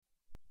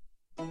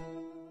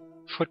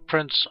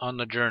Footprints on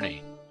the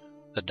Journey.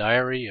 The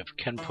Diary of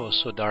Khenpo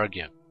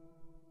Sodargye.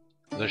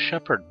 The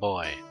Shepherd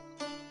Boy.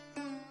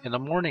 In the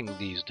morning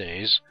these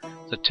days,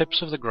 the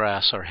tips of the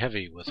grass are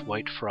heavy with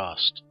white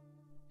frost.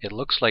 It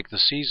looks like the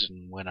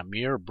season when a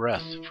mere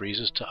breath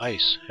freezes to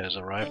ice has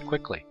arrived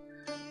quickly,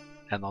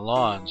 and the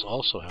lawns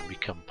also have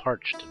become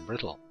parched and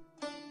brittle.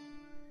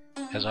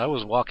 As I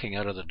was walking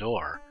out of the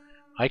door,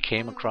 I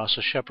came across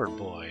a shepherd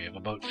boy of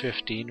about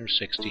 15 or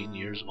 16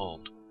 years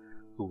old,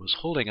 who was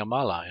holding a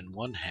mala in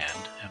one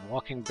hand and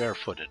walking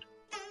barefooted.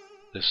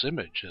 This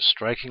image is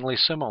strikingly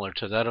similar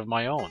to that of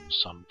my own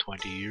some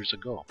 20 years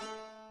ago.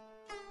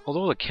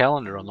 Although the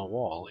calendar on the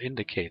wall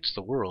indicates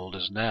the world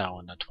is now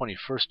in the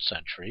 21st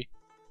century,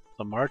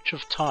 the march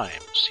of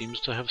time seems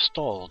to have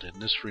stalled in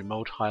this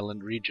remote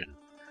highland region,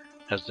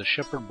 as the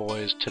shepherd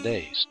boys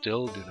today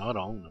still do not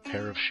own a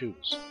pair of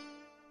shoes.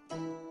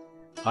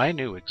 I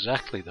knew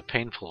exactly the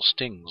painful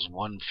stings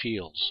one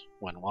feels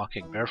when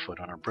walking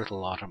barefoot on our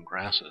brittle autumn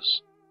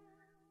grasses.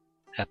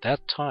 At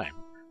that time,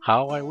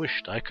 how I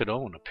wished I could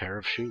own a pair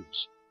of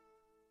shoes.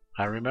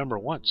 I remember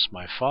once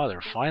my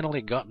father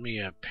finally got me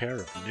a pair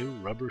of new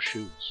rubber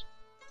shoes.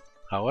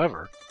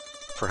 However,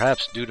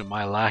 perhaps due to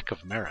my lack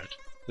of merit,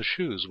 the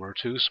shoes were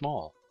too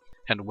small,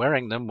 and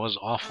wearing them was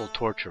awful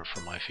torture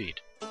for my feet.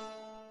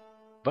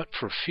 But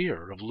for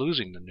fear of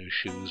losing the new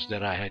shoes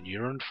that I had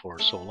yearned for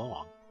so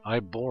long, I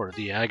bore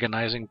the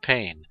agonizing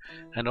pain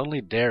and only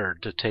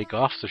dared to take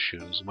off the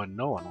shoes when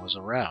no one was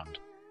around,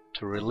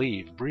 to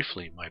relieve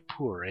briefly my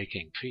poor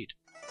aching feet.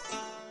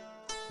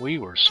 We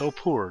were so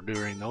poor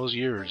during those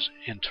years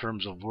in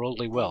terms of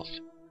worldly wealth,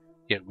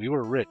 yet we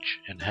were rich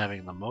in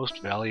having the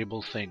most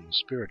valuable thing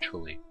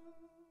spiritually,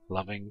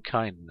 loving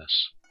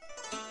kindness.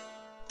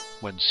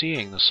 When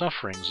seeing the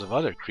sufferings of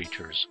other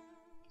creatures,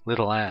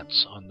 little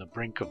ants on the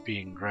brink of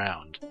being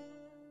drowned,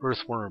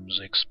 earthworms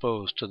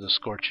exposed to the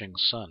scorching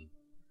sun,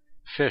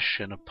 fish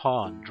in a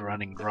pond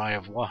running dry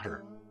of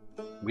water,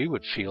 we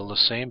would feel the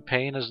same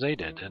pain as they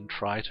did and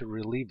try to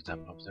relieve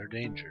them of their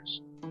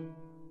dangers.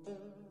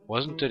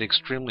 Wasn't it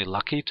extremely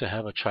lucky to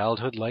have a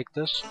childhood like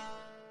this?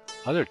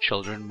 Other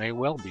children may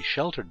well be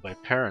sheltered by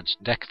parents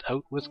decked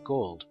out with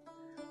gold.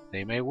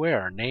 They may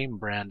wear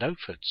name-brand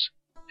outfits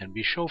and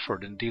be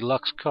chauffeured in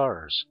deluxe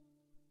cars.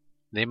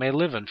 They may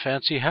live in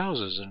fancy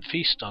houses and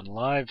feast on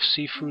live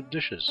seafood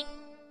dishes.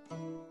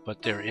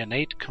 But their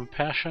innate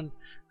compassion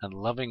and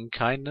loving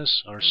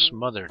kindness are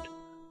smothered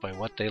by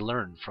what they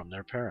learned from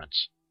their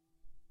parents.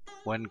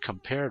 When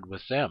compared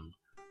with them,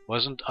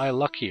 wasn't I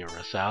luckier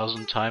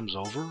 1,000 times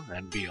over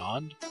and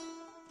beyond?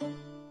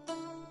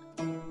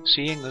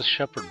 Seeing this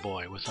shepherd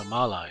boy with a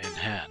mala in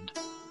hand,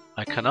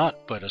 I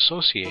cannot but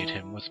associate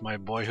him with my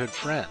boyhood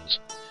friends,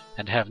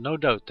 and have no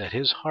doubt that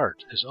his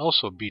heart is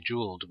also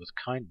bejeweled with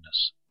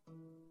kindness.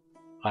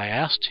 I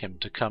asked him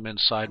to come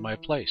inside my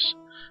place,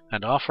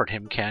 and offered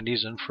him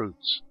candies and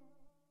fruits.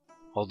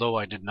 Although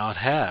I did not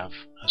have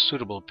a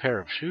suitable pair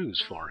of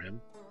shoes for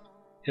him,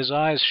 his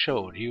eyes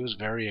showed he was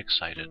very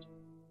excited.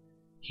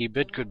 He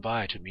bid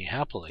goodbye to me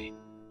happily,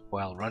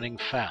 while running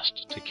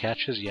fast to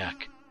catch his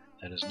yak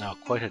that is now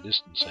quite a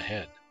distance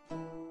ahead.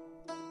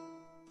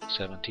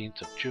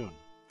 17th of June,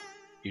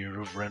 Year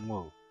of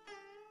Renwu,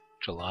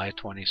 July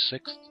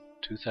 26th,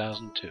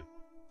 2002.